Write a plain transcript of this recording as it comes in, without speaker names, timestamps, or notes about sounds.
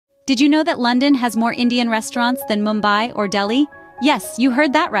Did you know that London has more Indian restaurants than Mumbai or Delhi? Yes, you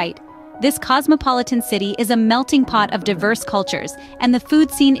heard that right. This cosmopolitan city is a melting pot of diverse cultures, and the food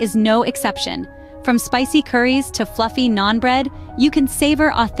scene is no exception. From spicy curries to fluffy naan bread, you can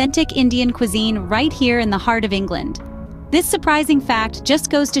savor authentic Indian cuisine right here in the heart of England. This surprising fact just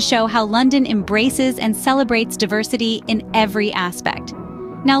goes to show how London embraces and celebrates diversity in every aspect.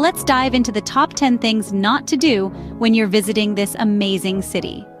 Now let's dive into the top 10 things not to do when you're visiting this amazing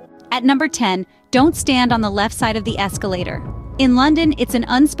city. At number 10, don't stand on the left side of the escalator. In London, it's an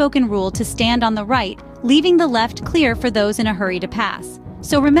unspoken rule to stand on the right, leaving the left clear for those in a hurry to pass.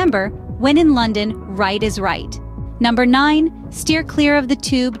 So remember, when in London, right is right. Number 9, steer clear of the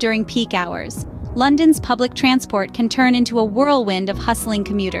tube during peak hours. London's public transport can turn into a whirlwind of hustling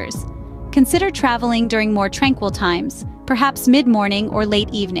commuters. Consider traveling during more tranquil times, perhaps mid-morning or late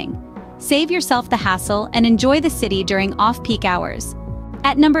evening. Save yourself the hassle and enjoy the city during off-peak hours.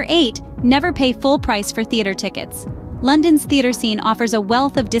 At number 8, never pay full price for theater tickets. London's theater scene offers a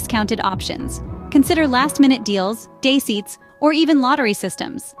wealth of discounted options. Consider last-minute deals, day seats, or even lottery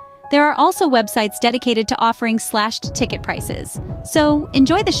systems. There are also websites dedicated to offering slashed ticket prices. So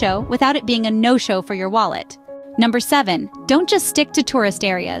enjoy the show without it being a no-show for your wallet. Number 7, don't just stick to tourist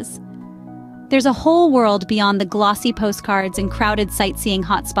areas. There's a whole world beyond the glossy postcards and crowded sightseeing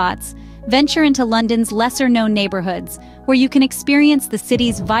hotspots. Venture into London's lesser-known neighborhoods, where you can experience the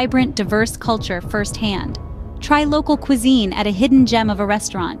city's vibrant, diverse culture firsthand. Try local cuisine at a hidden gem of a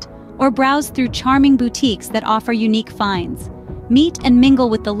restaurant, or browse through charming boutiques that offer unique finds. Meet and mingle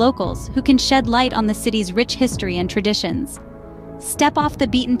with the locals who can shed light on the city's rich history and traditions. Step off the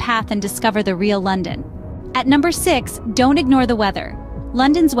beaten path and discover the real London. At number 6, don't ignore the weather.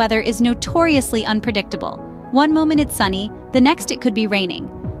 London's weather is notoriously unpredictable. One moment it's sunny, the next it could be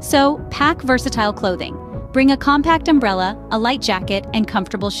raining. So, pack versatile clothing. Bring a compact umbrella, a light jacket, and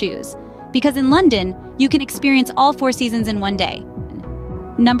comfortable shoes. Because in London, you can experience all 4 seasons in one day.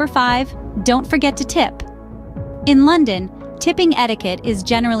 Number 5, don't forget to tip. In London, tipping etiquette is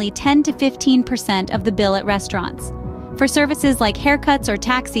generally 10 to 15% of the bill at restaurants. For services like haircuts or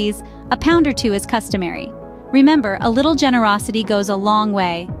taxis, a pound or two is customary. Remember, a little generosity goes a long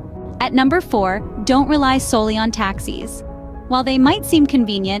way. At number 4, don't rely solely on taxis. While they might seem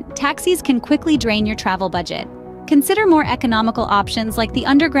convenient, taxis can quickly drain your travel budget. Consider more economical options like the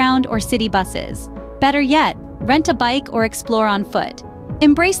underground or city buses. Better yet, rent a bike or explore on foot.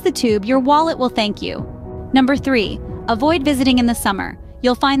 Embrace the tube, your wallet will thank you. Number 3, avoid visiting in the summer.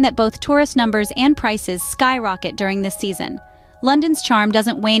 You'll find that both tourist numbers and prices skyrocket during this season. London's charm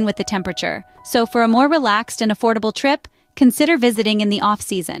doesn't wane with the temperature, so for a more relaxed and affordable trip, consider visiting in the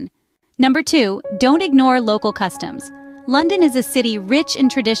off-season. Number 2, don't ignore local customs. London is a city rich in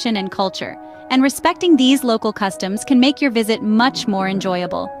tradition and culture, and respecting these local customs can make your visit much more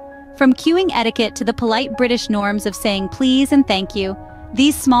enjoyable. From queuing etiquette to the polite British norms of saying please and thank you,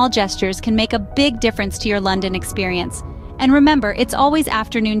 these small gestures can make a big difference to your London experience. And remember, it's always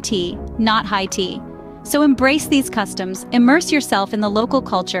afternoon tea, not high tea. So embrace these customs, immerse yourself in the local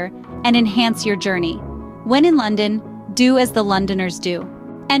culture, and enhance your journey. When in London, do as the Londoners do.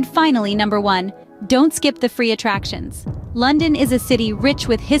 And finally, number 1, don't skip the free attractions. London is a city rich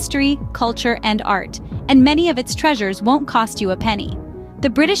with history, culture, and art, and many of its treasures won't cost you a penny. The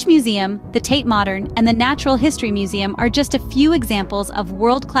British Museum, the Tate Modern, and the Natural History Museum are just a few examples of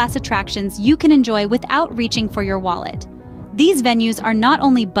world-class attractions you can enjoy without reaching for your wallet. These venues are not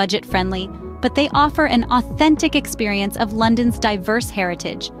only budget-friendly, but they offer an authentic experience of London's diverse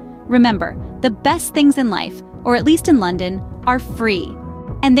heritage. Remember, the best things in life, or at least in London, are free.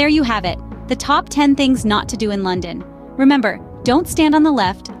 And there you have it, the top 10 things not to do in London. Remember, don't stand on the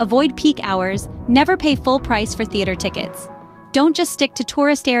left, avoid peak hours, never pay full price for theater tickets. Don't just stick to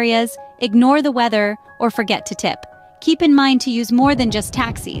tourist areas, ignore the weather, or forget to tip. Keep in mind to use more than just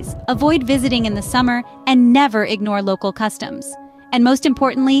taxis, avoid visiting in the summer, and never ignore local customs. And most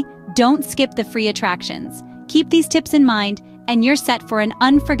importantly, don't skip the free attractions. Keep these tips in mind, and you're set for an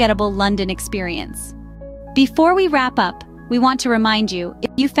unforgettable London experience. Before we wrap up, we want to remind you,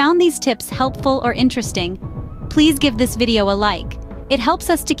 if you found these tips helpful or interesting, please give this video a like. It helps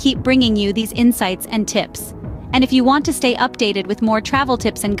us to keep bringing you these insights and tips. And if you want to stay updated with more travel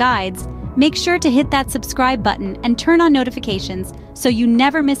tips and guides, make sure to hit that subscribe button and turn on notifications so you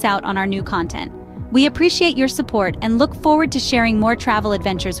never miss out on our new content. We appreciate your support and look forward to sharing more travel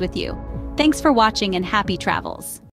adventures with you. Thanks for watching and happy travels.